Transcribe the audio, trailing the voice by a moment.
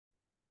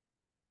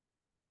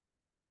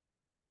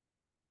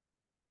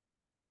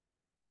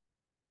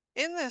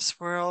in this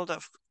world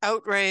of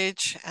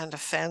outrage and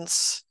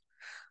offense,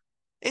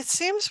 it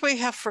seems we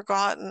have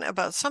forgotten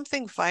about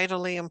something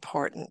vitally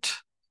important: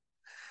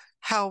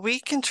 how we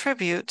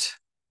contribute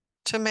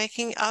to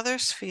making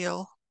others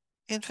feel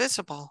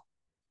invisible.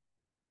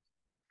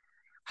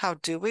 How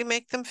do we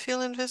make them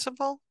feel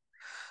invisible?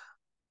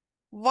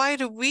 Why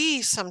do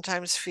we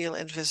sometimes feel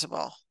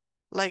invisible?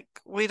 Like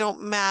we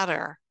don't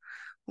matter.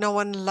 No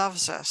one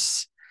loves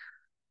us.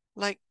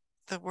 Like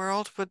the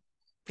world would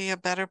be a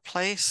better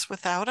place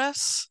without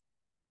us?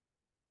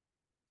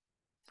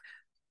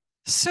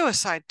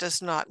 Suicide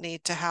does not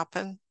need to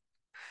happen.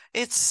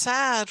 It's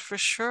sad for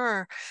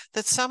sure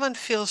that someone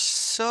feels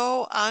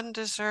so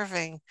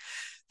undeserving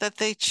that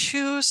they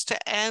choose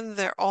to end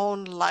their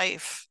own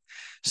life.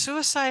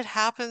 Suicide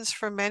happens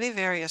for many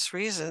various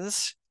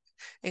reasons,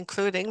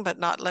 including but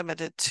not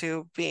limited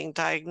to being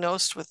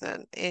diagnosed with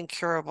an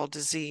incurable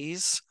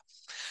disease,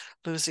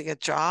 losing a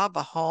job,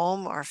 a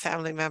home, or a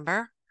family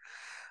member,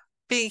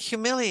 being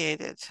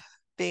humiliated,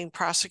 being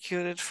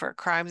prosecuted for a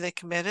crime they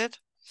committed.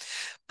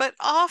 But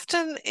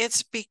often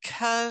it's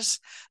because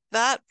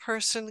that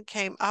person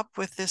came up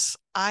with this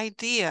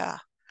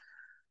idea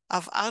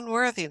of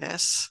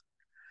unworthiness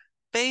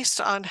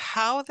based on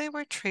how they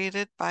were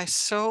treated by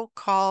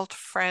so-called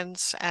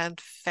friends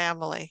and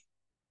family.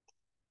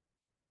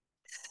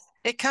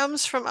 It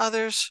comes from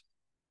others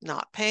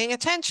not paying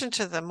attention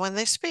to them when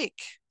they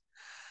speak,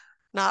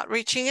 not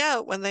reaching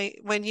out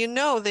when you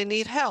know they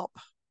need help,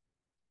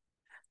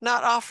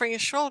 not offering a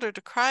shoulder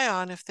to cry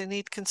on if they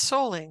need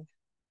consoling,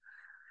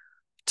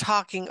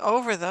 talking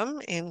over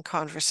them in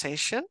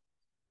conversation,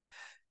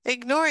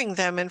 ignoring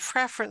them in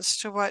preference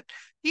to what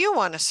you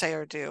want to say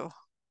or do,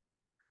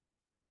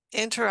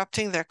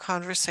 interrupting their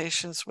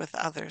conversations with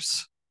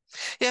others.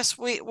 Yes,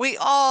 we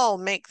all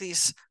make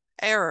these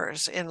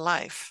errors in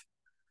life.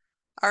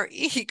 Our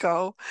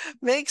ego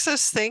makes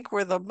us think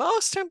we're the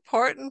most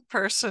important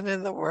person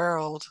in the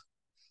world.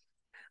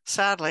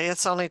 Sadly,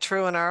 it's only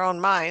true in our own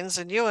minds,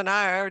 and you and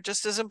I are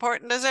just as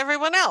important as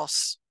everyone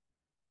else.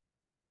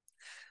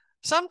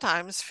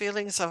 Sometimes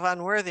feelings of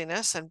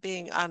unworthiness and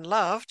being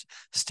unloved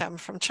stem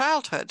from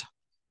childhood.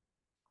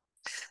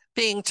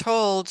 Being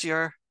told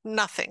you're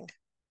nothing,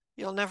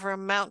 you'll never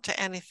amount to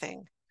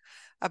anything.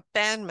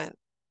 Abandonment,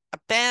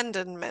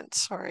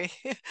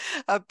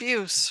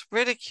 abuse,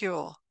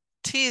 ridicule,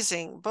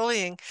 teasing,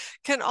 bullying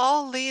can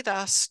all lead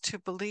us to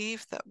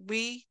believe that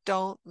we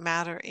don't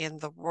matter in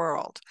the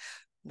world.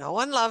 No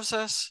one loves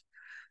us.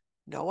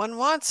 No one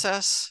wants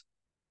us.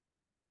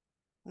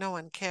 No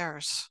one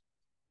cares.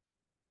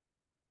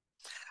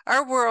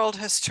 Our world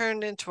has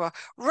turned into a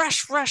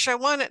rush, rush, I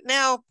want it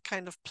now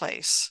kind of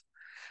place.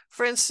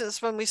 For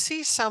instance, when we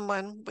see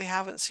someone we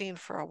haven't seen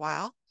for a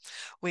while,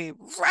 we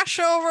rush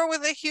over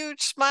with a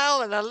huge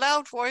smile and a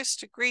loud voice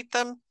to greet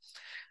them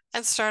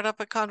and start up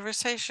a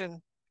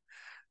conversation.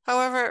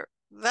 However,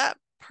 that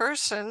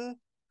person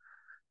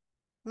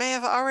may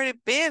have already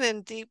been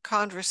in deep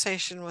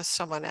conversation with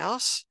someone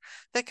else.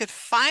 They could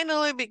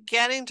finally be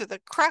getting to the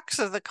crux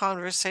of the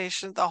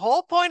conversation, the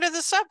whole point of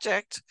the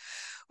subject,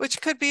 which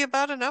could be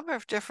about a number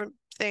of different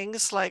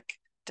things like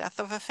death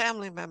of a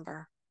family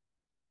member,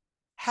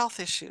 health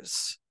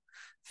issues,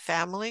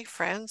 family,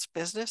 friends,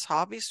 business,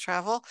 hobbies,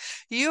 travel.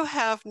 You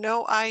have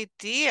no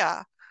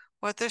idea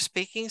what they're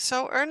speaking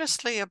so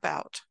earnestly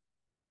about.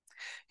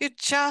 You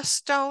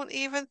just don't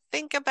even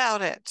think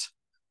about it.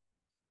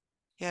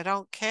 You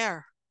don't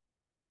care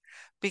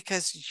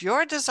because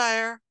your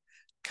desire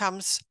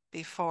comes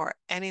before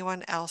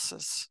anyone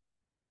else's.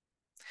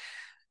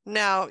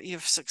 Now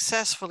you've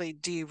successfully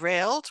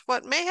derailed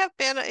what may have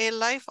been a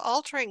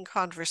life-altering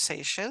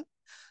conversation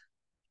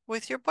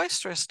with your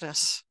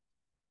boisterousness.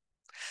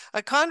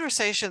 A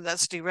conversation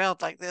that's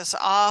derailed like this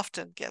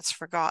often gets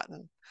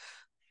forgotten,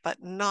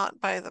 but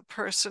not by the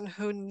person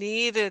who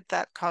needed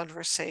that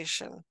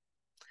conversation.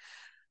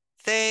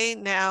 They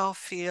now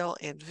feel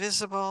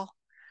invisible,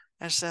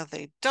 as though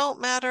they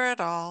don't matter at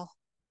all.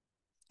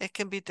 It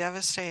can be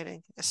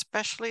devastating,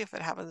 especially if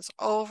it happens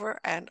over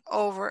and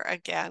over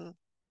again.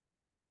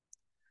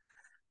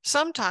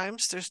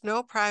 Sometimes there's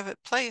no private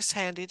place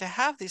handy to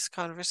have these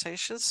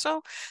conversations,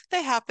 so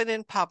they happen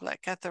in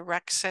public, at the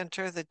rec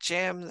center, the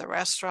gym, the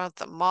restaurant,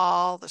 the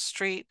mall, the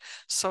street,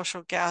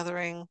 social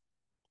gathering.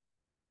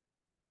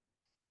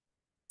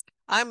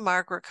 I'm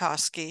Marg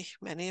Rakowski.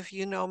 Many of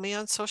you know me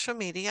on social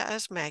media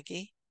as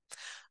Maggie.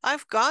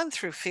 I've gone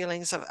through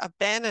feelings of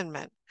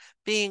abandonment,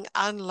 being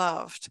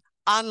unloved,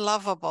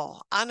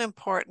 unlovable,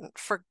 unimportant,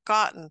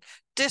 forgotten,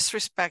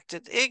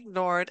 disrespected,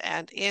 ignored,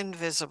 and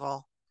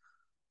invisible.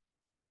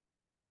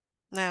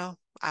 Now,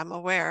 I'm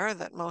aware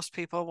that most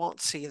people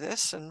won't see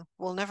this and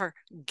will never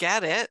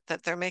get it,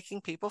 that they're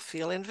making people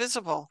feel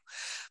invisible.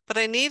 But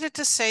I needed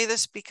to say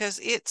this because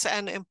it's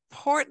an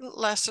important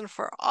lesson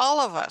for all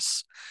of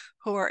us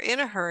who are in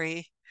a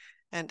hurry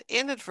and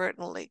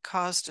inadvertently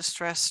cause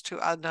distress to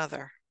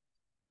another.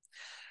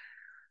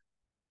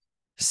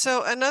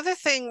 So another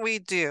thing we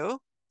do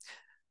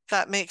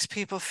that makes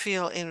people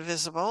feel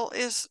invisible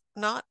is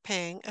not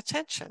paying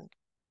attention.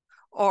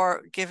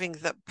 or giving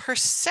the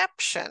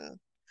perception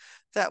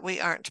that we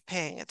aren't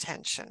paying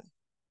attention.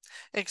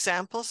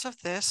 Examples of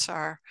this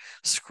are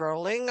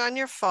scrolling on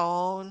your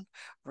phone,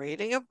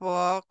 reading a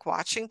book,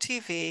 watching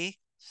TV.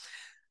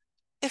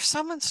 If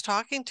someone's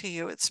talking to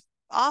you, it's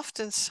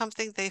often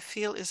something they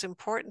feel is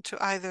important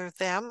to either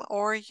them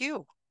or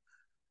you.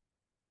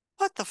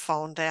 Put the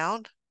phone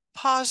down,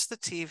 pause the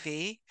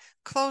TV,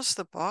 close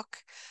the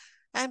book,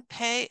 and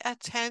pay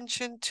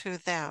attention to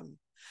them.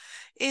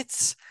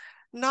 It's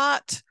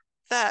not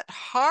that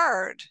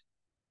hard,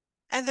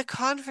 and the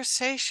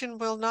conversation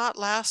will not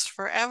last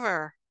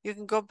forever. You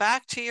can go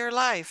back to your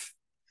life.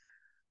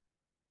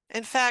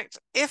 In fact,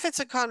 if it's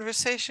a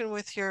conversation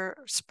with your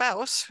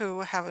spouse,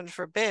 who, heaven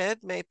forbid,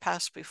 may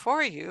pass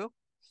before you,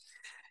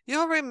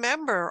 you'll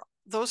remember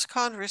those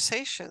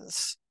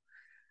conversations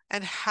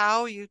and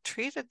how you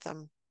treated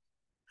them.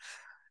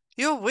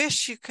 You'll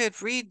wish you could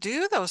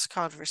redo those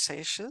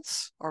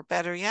conversations, or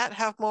better yet,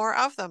 have more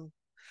of them.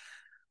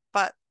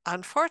 But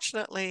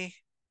unfortunately,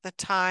 the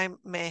time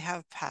may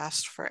have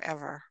passed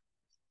forever.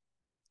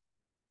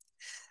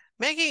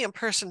 Making a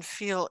person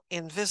feel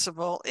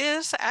invisible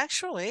is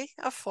actually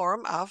a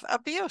form of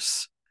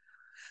abuse.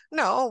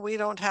 No, we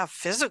don't have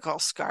physical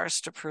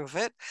scars to prove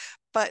it,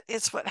 but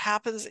it's what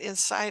happens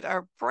inside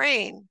our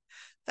brain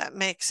that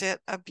makes it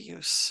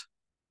abuse.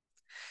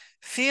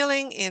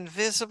 Feeling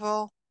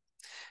invisible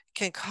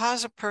can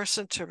cause a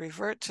person to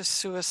revert to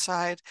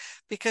suicide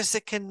because they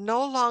can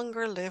no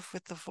longer live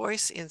with the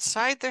voice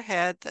inside their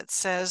head that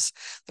says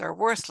they're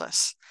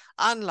worthless,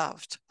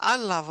 unloved,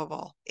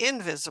 unlovable,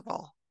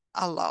 invisible,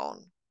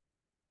 alone.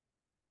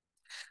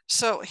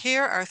 So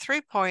here are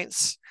 3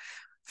 points,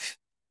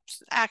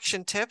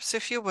 action tips,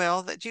 if you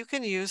will, that you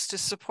can use to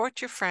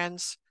support your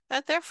friends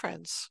and their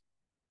friends.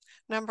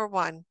 Number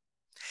 1,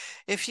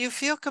 if you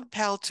feel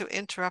compelled to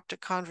interrupt a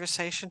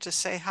conversation to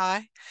say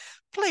hi,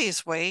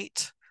 please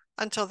wait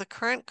until the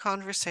current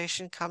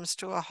conversation comes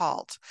to a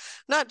halt.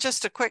 Not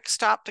just a quick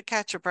stop to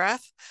catch a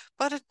breath,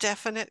 but a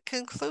definite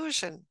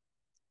conclusion.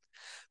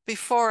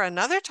 Before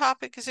another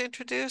topic is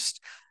introduced,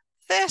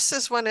 this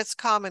is when it's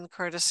common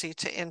courtesy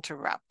to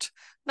interrupt,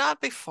 not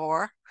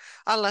before,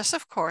 unless,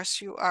 of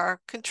course, you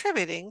are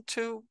contributing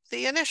to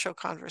the initial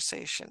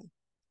conversation.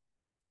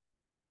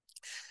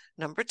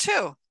 Number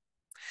 2,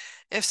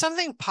 if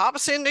something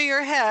pops into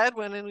your head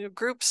when in a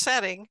group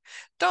setting,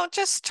 don't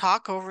just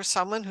talk over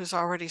someone who's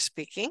already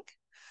speaking.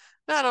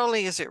 Not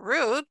only is it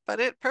rude, but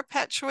it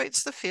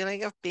perpetuates the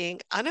feeling of being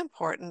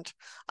unimportant,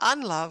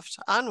 unloved,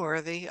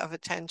 unworthy of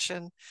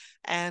attention,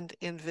 and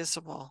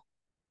invisible.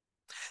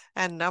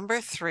 And number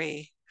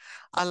 3,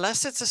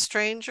 unless it's a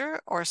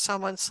stranger or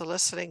someone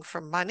soliciting for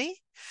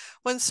money,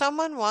 when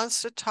someone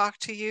wants to talk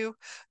to you,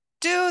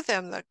 do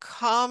them the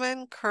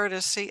common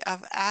courtesy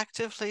of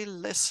actively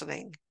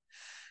listening.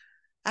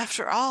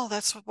 After all,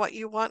 that's what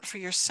you want for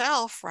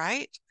yourself,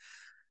 right?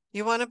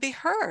 You want to be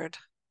heard.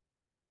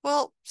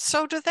 Well,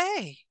 so do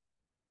they.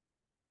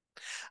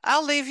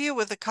 I'll leave you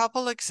with a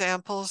couple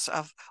examples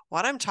of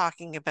what I'm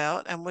talking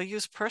about, and we'll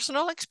use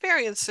personal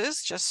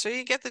experiences just so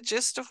you get the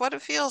gist of what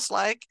it feels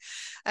like,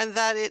 and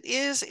that it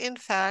is, in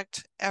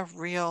fact, a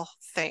real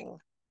thing.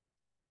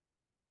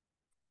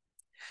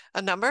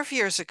 A number of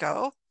years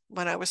ago,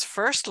 when I was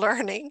first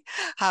learning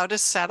how to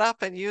set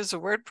up and use a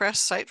WordPress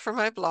site for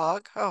my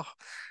blog,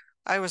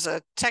 I was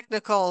a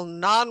technical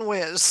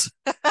non-whiz.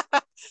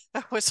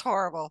 It was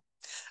horrible.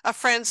 A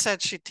friend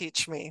said she'd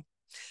teach me.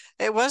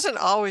 It wasn't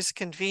always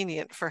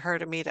convenient for her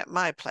to meet at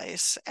my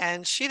place,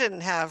 and she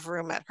didn't have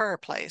room at her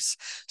place.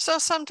 So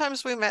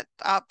sometimes we met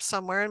up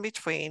somewhere in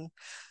between,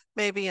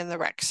 maybe in the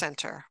rec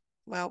center.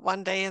 Well,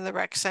 one day in the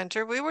rec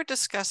center, we were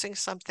discussing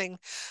something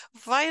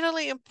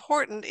vitally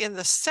important in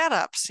the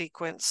setup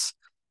sequence.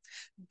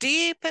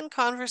 Deep in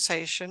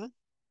conversation,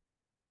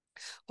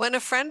 when a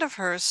friend of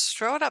hers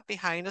strode up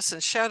behind us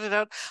and shouted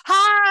out,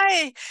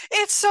 "Hi,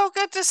 it's so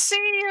good to see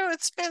you.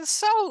 It's been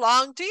so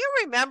long. Do you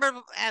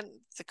remember?" And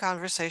the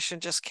conversation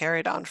just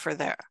carried on for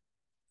there.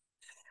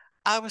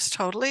 I was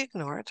totally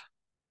ignored.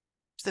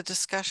 The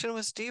discussion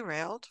was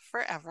derailed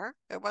forever.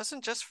 It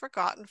wasn't just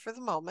forgotten for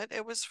the moment,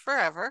 it was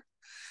forever.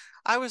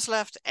 I was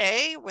left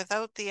A,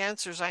 without the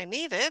answers I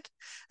needed,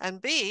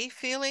 and B,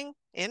 feeling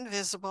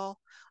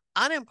invisible,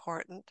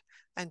 unimportant,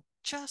 and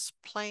just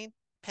plain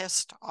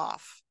pissed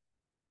off.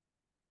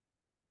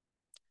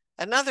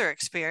 Another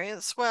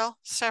experience, well,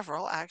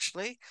 several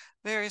actually,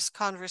 various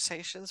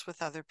conversations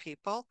with other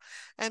people,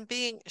 and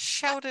being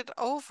shouted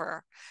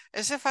over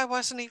as if I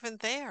wasn't even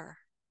there.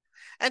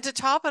 And to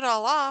top it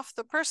all off,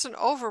 the person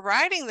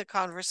overriding the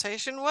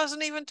conversation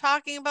wasn't even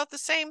talking about the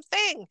same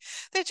thing.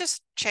 They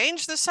just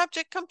changed the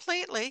subject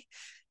completely,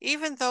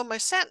 even though my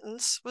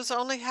sentence was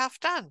only half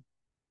done.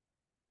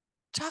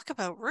 Talk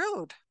about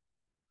rude.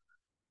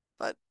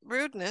 But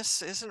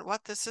rudeness isn't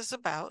what this is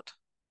about.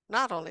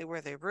 Not only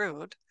were they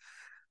rude,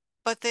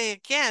 but they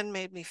again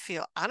made me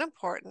feel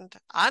unimportant,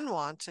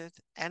 unwanted,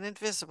 and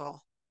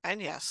invisible. And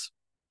yes,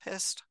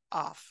 pissed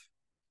off.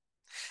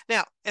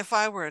 Now, if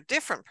I were a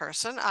different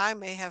person, I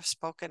may have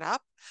spoken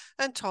up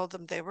and told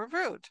them they were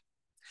rude.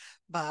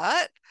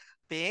 But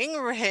being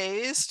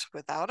raised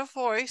without a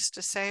voice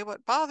to say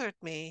what bothered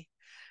me,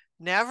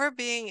 never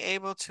being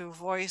able to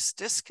voice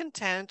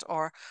discontent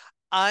or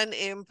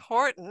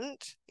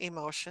unimportant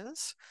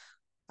emotions,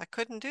 I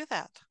couldn't do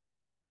that.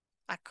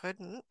 I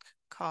couldn't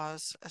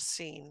cause a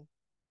scene.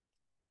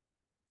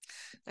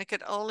 I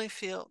could only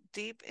feel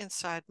deep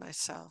inside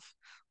myself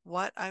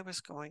what I was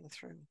going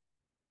through.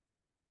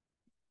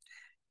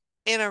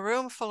 In a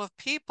room full of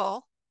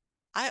people,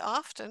 I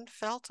often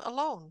felt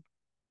alone.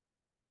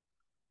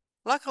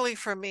 Luckily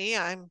for me,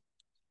 I'm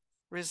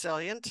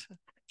resilient,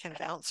 can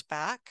bounce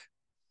back.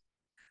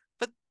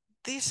 But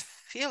these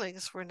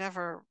feelings were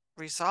never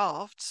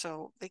resolved,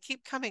 so they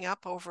keep coming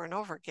up over and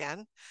over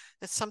again.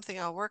 It's something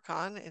I'll work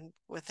on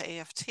with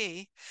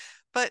AFT.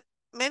 But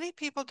many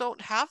people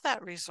don't have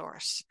that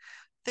resource.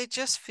 They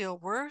just feel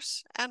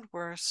worse and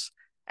worse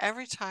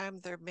every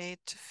time they're made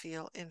to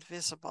feel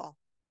invisible.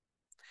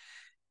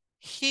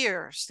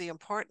 Here's the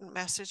important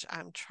message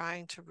I'm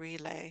trying to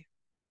relay.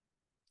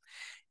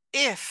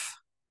 If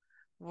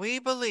we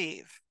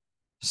believe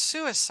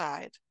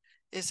suicide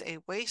is a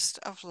waste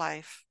of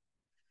life,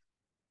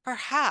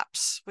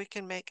 perhaps we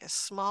can make a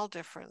small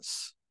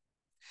difference.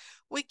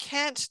 We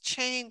can't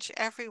change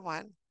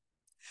everyone,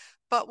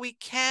 but we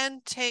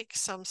can take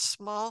some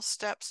small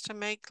steps to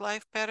make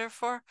life better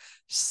for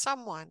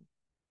someone.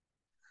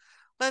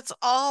 Let's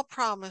all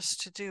promise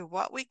to do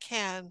what we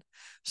can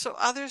so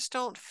others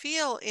don't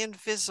feel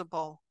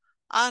invisible,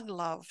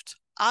 unloved,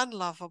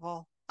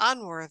 unlovable,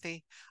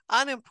 unworthy,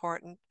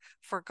 unimportant,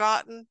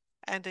 forgotten,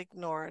 and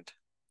ignored.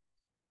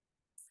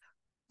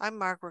 I'm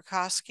Marg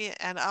Rutkowski,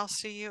 and I'll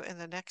see you in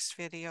the next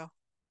video.